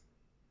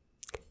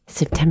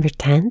September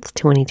 10th,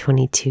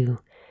 2022.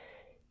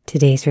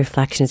 Today's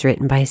reflection is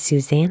written by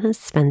Susanna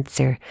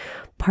Spencer,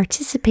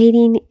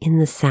 participating in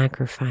the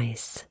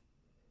sacrifice.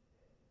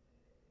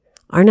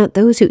 Are not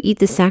those who eat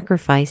the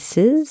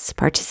sacrifices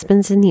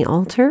participants in the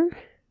altar?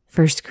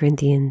 1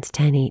 Corinthians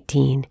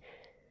 10:18.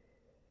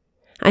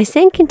 I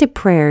sank into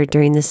prayer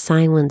during the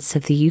silence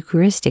of the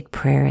Eucharistic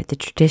prayer at the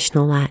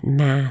traditional Latin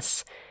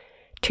Mass,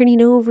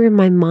 turning over in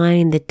my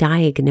mind the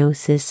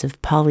diagnosis of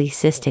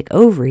polycystic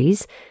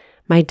ovaries.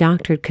 My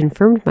doctor had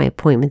confirmed my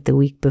appointment the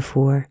week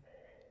before.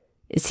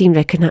 It seemed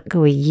I could not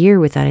go a year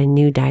without a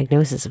new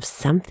diagnosis of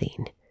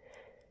something.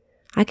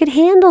 I could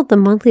handle the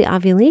monthly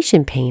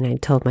ovulation pain, I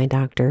told my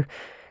doctor.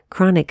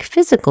 Chronic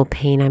physical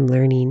pain, I'm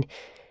learning,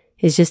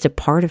 is just a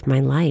part of my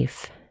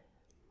life.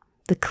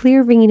 The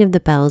clear ringing of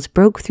the bells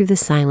broke through the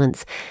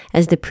silence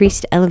as the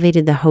priest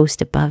elevated the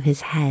host above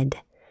his head.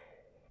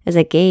 As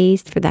I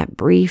gazed for that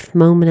brief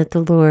moment at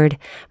the Lord,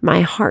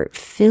 my heart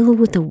filled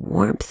with the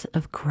warmth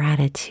of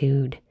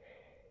gratitude.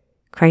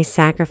 Christ's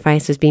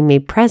sacrifice was being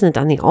made present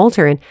on the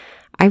altar, and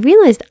I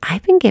realized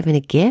I've been given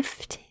a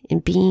gift in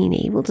being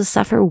able to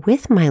suffer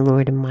with my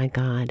Lord and my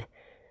God.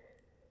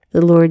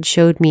 The Lord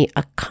showed me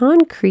a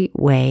concrete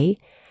way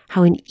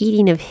how in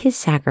eating of his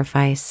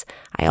sacrifice,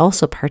 I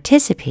also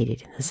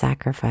participated in the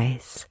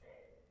sacrifice.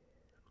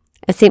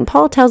 As St.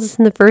 Paul tells us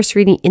in the first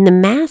reading, in the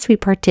Mass we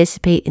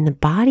participate in the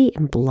body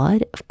and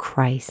blood of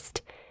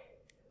Christ.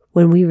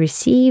 When we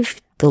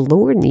receive the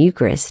Lord in the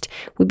Eucharist,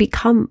 we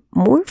become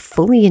more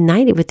fully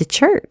united with the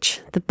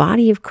Church, the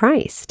body of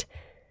Christ.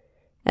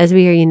 As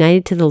we are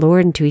united to the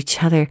Lord and to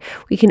each other,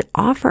 we can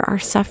offer our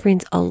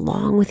sufferings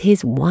along with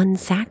his one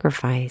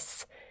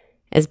sacrifice.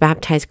 As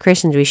baptized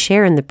Christians, we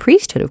share in the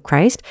priesthood of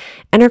Christ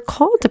and are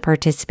called to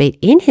participate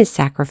in his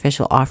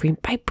sacrificial offering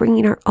by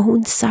bringing our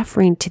own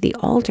suffering to the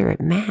altar at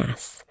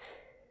Mass.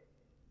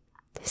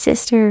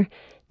 Sister,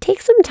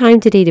 take some time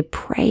today to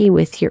pray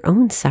with your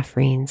own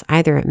sufferings,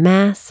 either at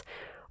Mass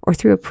or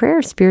through a prayer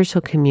of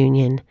spiritual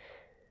communion.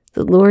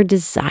 The Lord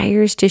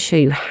desires to show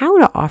you how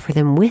to offer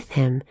them with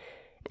him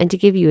and to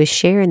give you a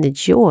share in the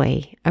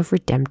joy of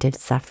redemptive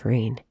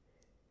suffering.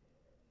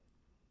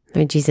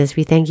 Lord Jesus,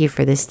 we thank you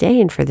for this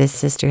day and for this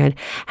sisterhood.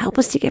 Help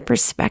us to get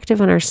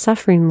perspective on our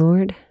suffering,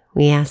 Lord.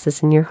 We ask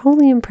this in your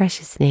holy and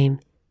precious name.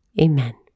 Amen.